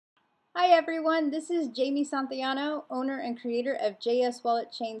Hi everyone, this is Jamie Santillano, owner and creator of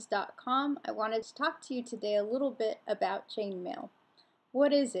jswalletchains.com. I wanted to talk to you today a little bit about chainmail.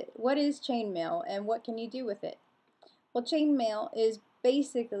 What is it? What is chainmail and what can you do with it? Well, chainmail is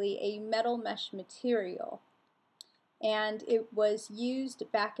basically a metal mesh material, and it was used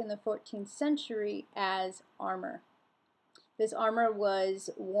back in the 14th century as armor. This armor was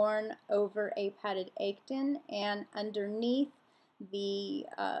worn over a padded Aitken and underneath the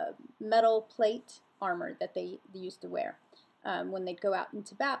metal plate armor that they used to wear when they'd go out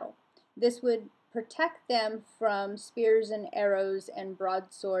into battle. This would protect them from spears and arrows and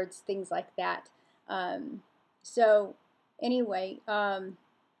broadswords, things like that. So anyway,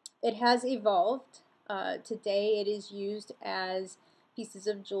 it has evolved. Today it is used as pieces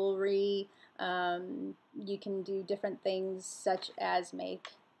of jewelry. You can do different things such as make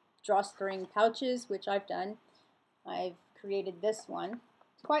drawstring pouches, which I've done. I've created this one.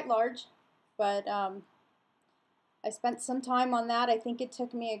 It's quite large, but I spent some time on that. I think it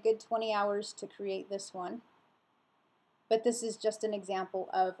took me a good 20 hours to create this one. But this is just an example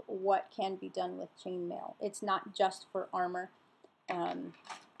of what can be done with chainmail. It's not just for armor.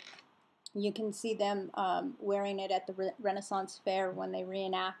 You can see them wearing it at the Renaissance Fair when they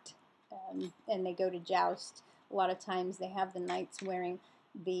reenact and they go to joust. A lot of times they have the knights wearing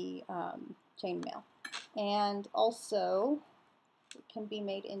the chainmail. And also, it can be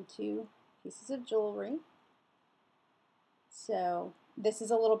made into pieces of jewelry. So this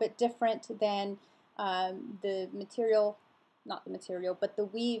is a little bit different than the material, not the material, but the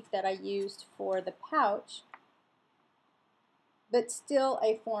weave that I used for the pouch, but still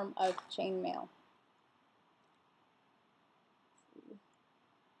a form of chainmail.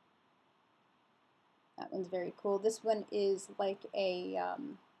 That one's very cool. This one is like a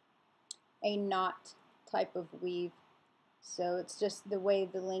knot type of weave. So it's just the way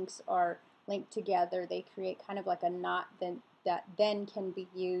the links are linked together. They create kind of like a knot that then can be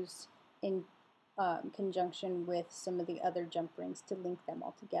used in conjunction with some of the other jump rings to link them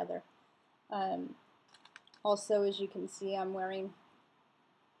all together. Also, as you can see, I'm wearing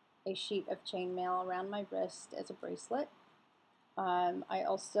a sheet of chainmail around my wrist as a bracelet. I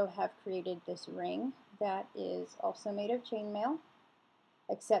also have created this ring that is also made of chainmail,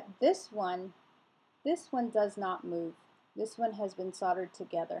 except this one does not move. This one has been soldered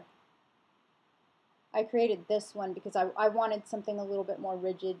together. I created this one because I wanted something a little bit more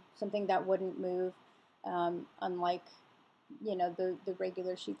rigid, something that wouldn't move, unlike the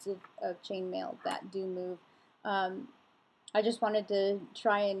regular sheets of chainmail that do move. I just wanted to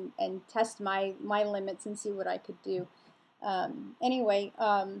try and test my limits and see what I could do. Anyway,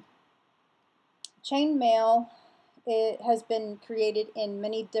 chainmail, it has been created in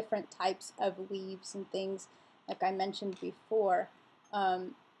many different types of weaves and things, like I mentioned before.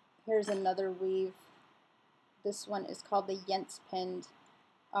 Here's another weave. This one is called the Yentz pinned.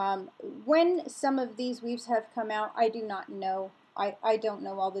 When some of these weaves have come out, I do not know. I don't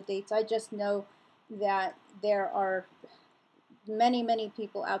know all the dates. I just know that there are many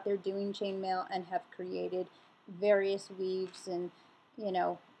people out there doing chainmail and have created various weaves, and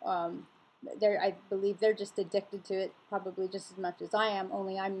I believe they're just addicted to it probably just as much as I am,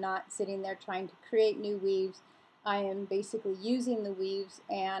 only I'm not sitting there trying to create new weaves. I am basically using the weaves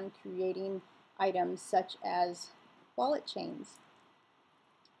and creating items such as wallet chains,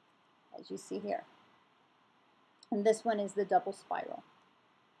 as you see here. And this one is the double spiral.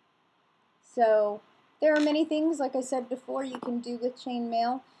 So there are many things, like I said before, you can do with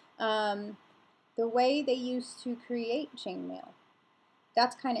chainmail. The way they used to create chainmail,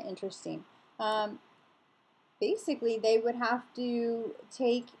 that's kind of interesting. Basically, they would have to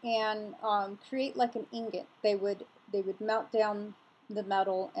take and create like an ingot. They would melt down the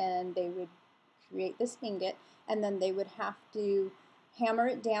metal and they would create this ingot, and then they would have to hammer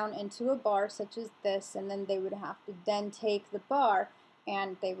it down into a bar such as this, and then they would have to then take the bar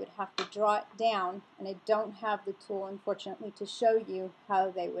and they would have to draw it down. And I don't have the tool, unfortunately, to show you how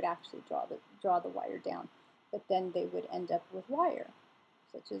they would actually draw the wire down, but then they would end up with wire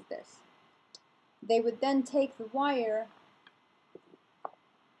such as this. They would then take the wire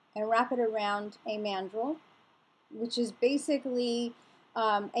and wrap it around a mandrel, which is basically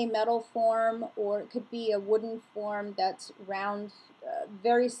a metal form, or it could be a wooden form that's round,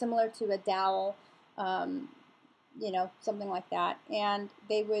 very similar to a dowel, something like that. And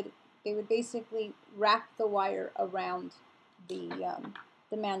they would basically wrap the wire around the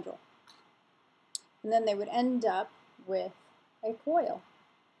mandrel, and then they would end up with a coil.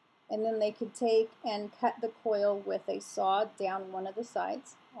 And then they could take and cut the coil with a saw down one of the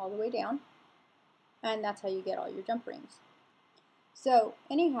sides, all the way down, and that's how you get all your jump rings. So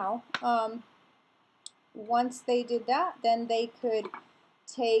anyhow, once they did that, then they could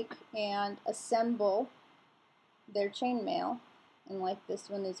take and assemble their chainmail. And like this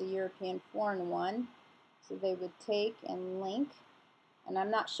one is a European foreign one, so they would take and link. And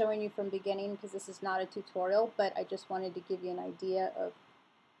I'm not showing you from beginning because this is not a tutorial, but I just wanted to give you an idea of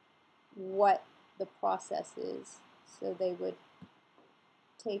what the process is. So they would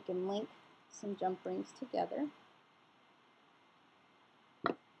take and link some jump rings together,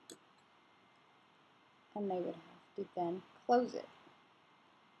 and they would have to then close it.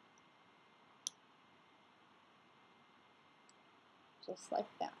 Just like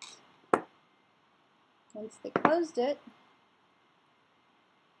that. Once they closed it,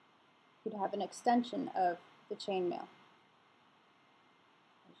 you'd have an extension of the chainmail,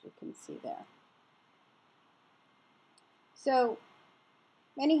 as you can see there. So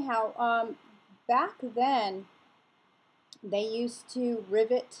anyhow, back then they used to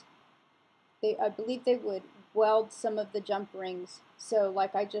rivet, I believe they would weld some of the jump rings. So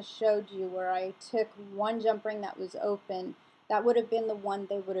like I just showed you where I took one jump ring that was open, that would have been the one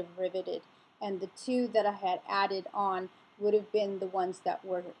they would have riveted, and the two that I had added on would have been the ones that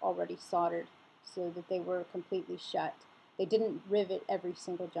were already soldered, so that they were completely shut. They didn't rivet every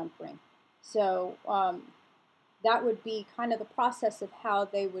single jump ring. So that would be kind of the process of how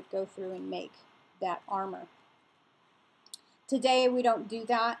they would go through and make that armor. Today we don't do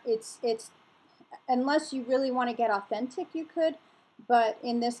that. It's unless you really want to get authentic, you could, but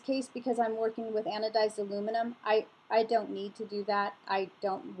in this case, because I'm working with anodized aluminum, I don't need to do that. I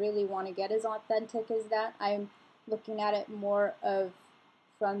don't really want to get as authentic as that. I'm looking at it more of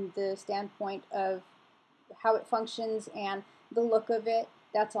from the standpoint of how it functions and the look of it.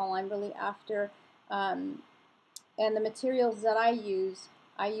 That's all I'm really after. And the materials that I use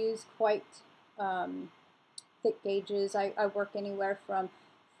quite thick gauges. I work anywhere from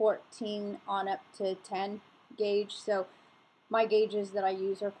 14 on up to 10 gauge, so my gauges that I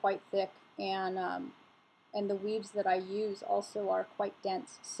use are quite thick, and the weaves that I use also are quite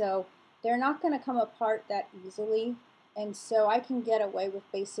dense, so they're not going to come apart that easily, and so I can get away with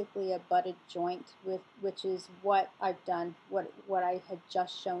basically a butted joint, which is what I've done, what I had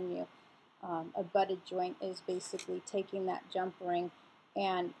just shown you. A butted joint is basically taking that jump ring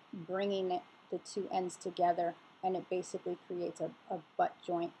and bringing the two ends together, and it basically creates a butt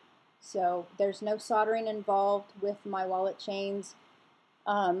joint. So there's no soldering involved with my wallet chains.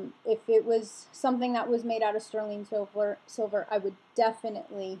 If it was something that was made out of sterling silver, I would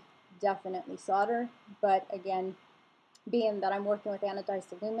definitely solder. But again, being that I'm working with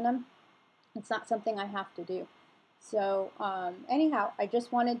anodized aluminum, it's not something I have to do. So anyhow, I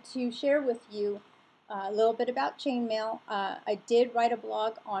just wanted to share with you a little bit about chainmail. I did write a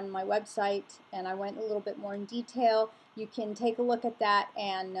blog on my website, and I went a little bit more in detail. You can take a look at that,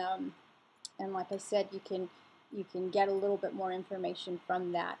 and like I said, you can get a little bit more information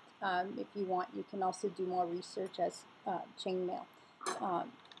from that. If you want, you can also do more research as chainmail.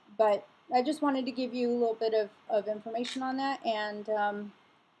 But I just wanted to give you a little bit of information on that, and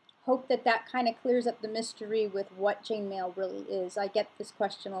hope that that kind of clears up the mystery with what chainmail really is. I get this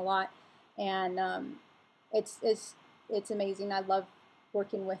question a lot, and it's amazing. I love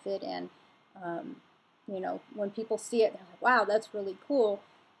working with it, and you know, when people see it, they're like, "Wow, that's really cool."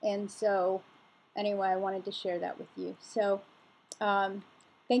 And so, anyway, I wanted to share that with you. So,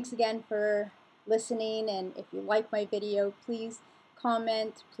 thanks again for listening, and if you like my video, please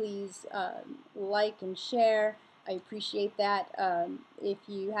comment, please like and share. I appreciate that. If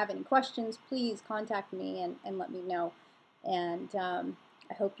you have any questions, please contact me and let me know. And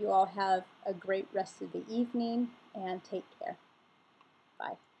I hope you all have a great rest of the evening, and take care.